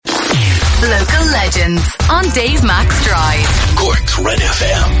Local legends on Dave Max Drive. Cork's Red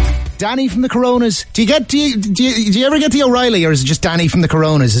FM. Danny from the Coronas. Do you ever get the O'Reilly, or is it just Danny from the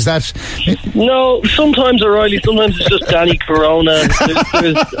Coronas? Is that? No, sometimes O'Reilly, sometimes it's just Danny Corona.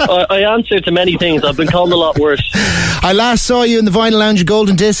 I answer to many things. I've been called a lot worse. I last saw you in the Vinyl Lounge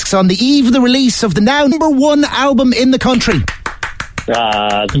Golden Discs on the eve of the release of the now #1 album in the country.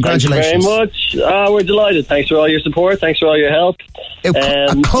 Thank Congratulations. you very much. We're delighted. Thanks for all your support. Thanks for all your help.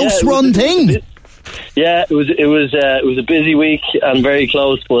 A close run thing. Yeah, it was a busy week and very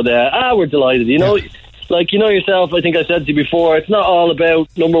close, but we're delighted. You know, like you know yourself, I think I said to you before, it's not all about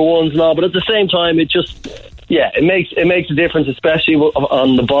number ones and all, but at the same time, it makes a difference, especially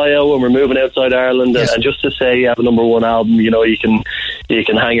on the bio when we're moving outside Ireland, and just to say you have a #1 album, you know, you can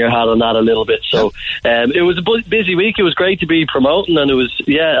hang your hat on that a little bit. So it was a busy week. It was great to be promoting, and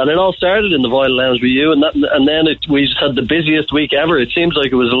and it all started in the Vinyl Lounge with you, and then we just had the busiest week ever. It seems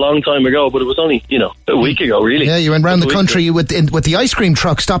like it was a long time ago, but it was only a week ago, really. Yeah, you went around the country with the ice cream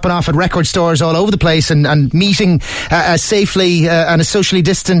truck, stopping off at record stores all over the place, and meeting as safely and as socially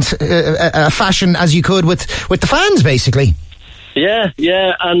distant a fashion as you could with the fans, basically. Yeah,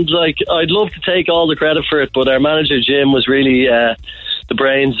 and like I'd love to take all the credit for it, but our manager Jim was really the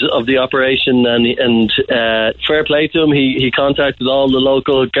brains of the operation, and fair play to him. He contacted all the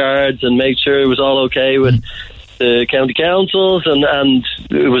local guards and made sure it was all okay with the county councils, and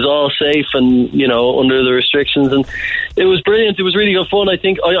it was all safe and under the restrictions, and it was brilliant. It was really good fun. I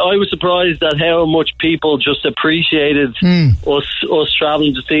think I was surprised at how much people just appreciated us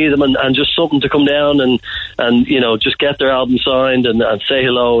travelling to see them, and just something to come down and just get their album signed and say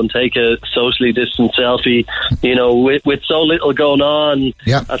hello and take a socially distant selfie. With so little going on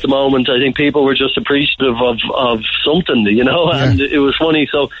at the moment, I think people were just appreciative of something, and it was funny.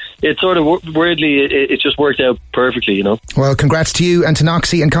 So it sort of weirdly it just worked out perfectly, Well, congrats to you and to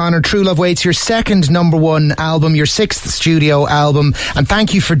Noxie and Connor. True Love Waits, your second #1 album, your 6th studio album, and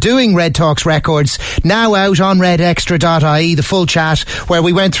thank you for doing Red Talks Records. Now out on redextra.ie, the full chat where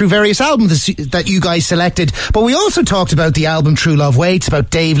we went through various albums that you guys selected, but we also talked about the album True Love Waits, about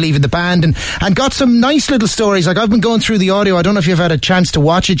Dave leaving the band, and got some nice little stories. Like, I've been going through the audio. I don't know if you've had a chance to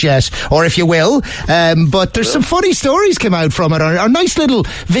watch it yet, or if you will, but there's some funny stories came out from it, or nice little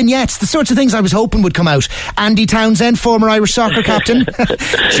vignettes, the sorts of things I was hoping would come out. Andy Townsend, former Irish soccer captain,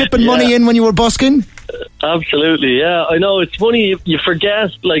 chipping money in when you were busking. Absolutely, yeah. I know, it's funny, you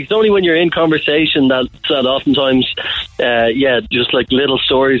forget, like, it's only when you're in conversation that oftentimes, just like little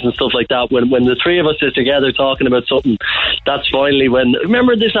stories and stuff like that, when the three of us sit together talking about something, that's finally when,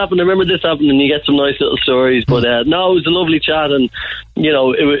 remember this happened, and you get some nice little stories. But no, it was a lovely chat, and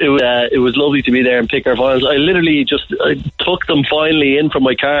it was lovely to be there and pick our finals. I literally I took them finally in from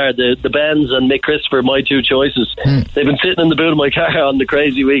my car, the Benz and Mick Christopher, my two choices. They've been sitting in the boot of my car on the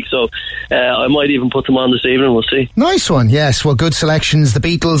crazy week, so I might even put them on this evening, we'll see. Nice one, yes. Well, good selections. The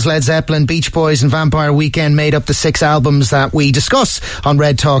Beatles, Led Zeppelin, Beach Boys and Vampire Weekend made up the 6 albums that we discuss on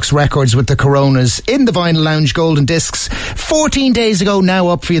Red Talks Records with the Coronas in the Vinyl Lounge Golden Discs 14 days ago, now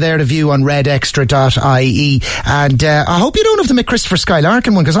up for you there to view on redextra.ie. And I hope you don't have the Mick Christopher Sky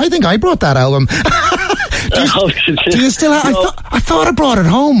Larkin one, because I think I brought that album. Do you still have? No. I thought I brought it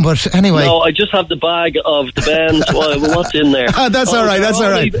home, but anyway. No, I just have the bag of the Benz. What's in there? That's all right. That's all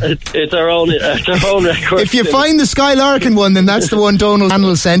right. It's our own record. If you find the Sky Larkin one, then that's the one Donald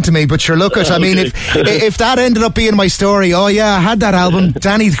Daniel sent to me. But sure, look at. I mean, if that ended up being my story, I had that album.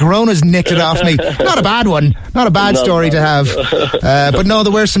 Danny the Coronas nicked it off me. Not a bad one. Not a bad story to have. But no,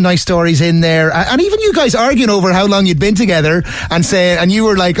 there were some nice stories in there, and even you guys arguing over how long you'd been together, and you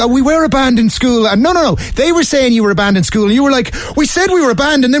were like, "Oh, we were a band in school," and no. They were saying you were a band in school, and you were like, "We said we were a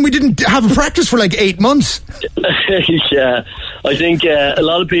band, and then we didn't have a practice for like 8 months." Yeah, I think a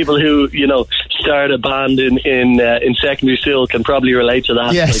lot of people who start a band in secondary school can probably relate to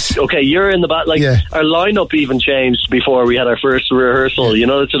that. Yes. Like, okay, you're in the band. Like our lineup even changed before we had our first rehearsal.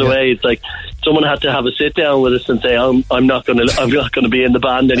 That's the way. It's like someone had to have a sit down with us and say, "I'm not going to be in the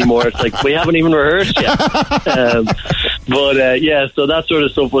band anymore." It's like we haven't even rehearsed yet. So that sort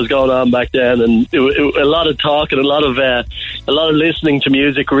of stuff was going on back then, and a lot of talk and a lot of listening to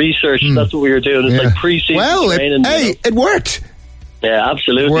music, research. That's what we were doing. It's like pre-season training. It worked. Yeah,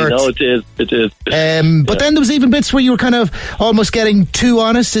 absolutely. Worked. No, it is. But then there was even bits where you were kind of almost getting too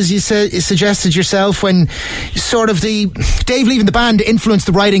honest, as you suggested yourself, when sort of the Dave leaving the band influenced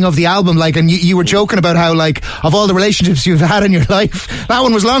the writing of the album. Like, and you were joking about how, like, of all the relationships you've had in your life, that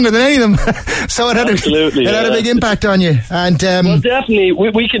one was longer than any of them. So it had a big impact on you. And well, definitely,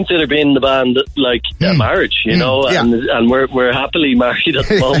 we consider being in the band like a marriage, and we're happily married at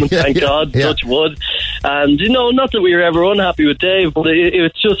the moment. Thank God. Touch wood. And, not that we were ever unhappy with Dave, but it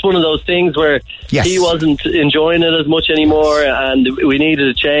was just one of those things where he wasn't enjoying it as much anymore, and we needed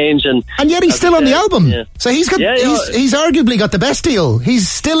a change. And yet he's still on the album. Yeah. So he's got he's arguably got the best deal. He's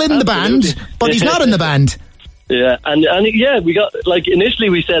still in the band, but he's not in the band. Yeah, and we got, initially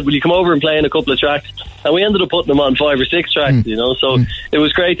we said, will you come over and play in a couple of tracks? And we ended up putting him on 5 or 6 tracks, so it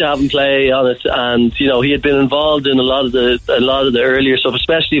was great to have him play on it. And, he had been involved in a lot of the earlier stuff,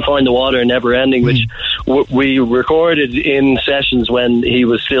 especially Find the Water and Never Ending, which we recorded in sessions when he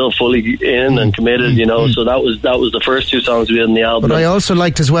was still fully in and committed, so that was the first 2 songs we had in the album. But I also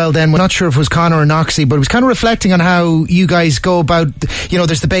liked as well then, I'm not sure if it was Conor or Noxie, but it was kind of reflecting on how you guys go about,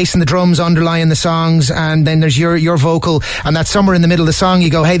 there's the bass and the drums underlying the songs, and then there's your vocal, and that somewhere in the middle of the song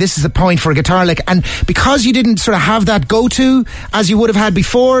you go, hey, this is the point for a guitar lick. And because you didn't sort of have that go-to as you would have had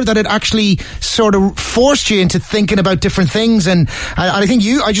before, that it actually sort of forced you into thinking about different things. And I think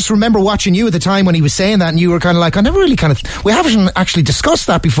I just remember watching you at the time when he was saying that, and you were kind of like, I never really we haven't actually discussed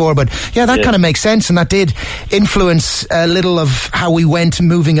that before, but that kind of makes sense, and that did influence a little of how we went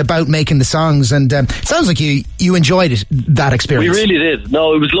moving about making the songs. And it sounds like you enjoyed that experience. We really did.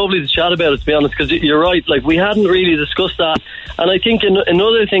 No, it was lovely to chat about it, to be honest, because you're right, we hadn't really discussed that. And I think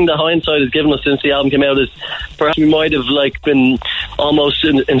another thing that hindsight has given us since the album came out is perhaps we might have been almost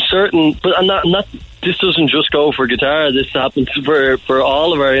in certain, but not this doesn't just go for guitar. This happens for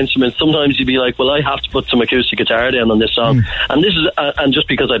all of our instruments. Sometimes you'd be like, well, I have to put some acoustic guitar down on this song, and this is and just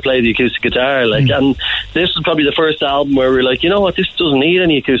because I play the acoustic guitar, and this is probably the first album where we're like, you know what, this doesn't need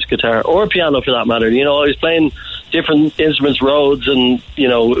any acoustic guitar or piano for that matter. I was playing different instruments, Rhodes and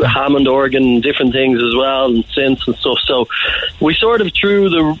Hammond organ, different things as well, and synths and stuff. So we sort of threw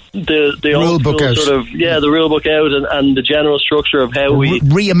the rule book out, the rule book out, and the general structure of how we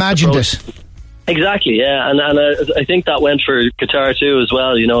reimagined it. Exactly, yeah, and I think that went for guitar too as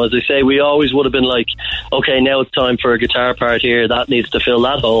well. As I say, we always would have been like, okay, now it's time for a guitar part here, that needs to fill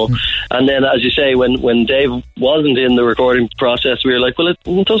that hole. And then, as you say, when Dave wasn't in the recording process, we were like, well,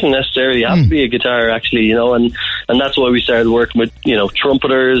 it doesn't necessarily have to be a guitar, actually, and that's why we started working with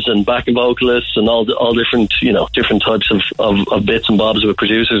trumpeters and backing vocalists and all different different types of bits and bobs with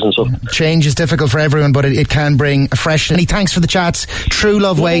producers and stuff. Change is difficult for everyone, but it can bring a fresh. Thanks for the chats. True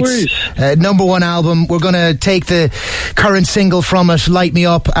Love Waits, number 1 album. We're going to take the current single from it, Light Me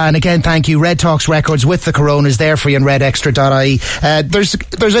Up, and again, thank you. Red Talks Records with the Coronas there for you on redextra.ie.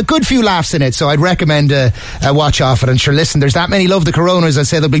 There's a good few laughs in it, so I'd recommend a watch off it. And sure, listen, there's that many love the Coronas, I'd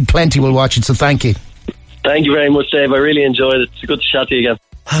say there'll be plenty will watch it, so thank you. Thank you very much, Dave. I really enjoyed it. It's good to chat to you again.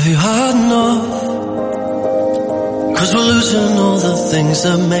 Have you had enough? 'Cause we're losing all the things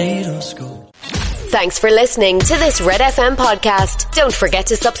that made us go. Thanks for listening to this Red FM podcast. Don't forget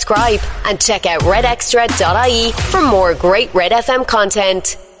to subscribe and check out redextra.ie for more great Red FM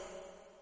content.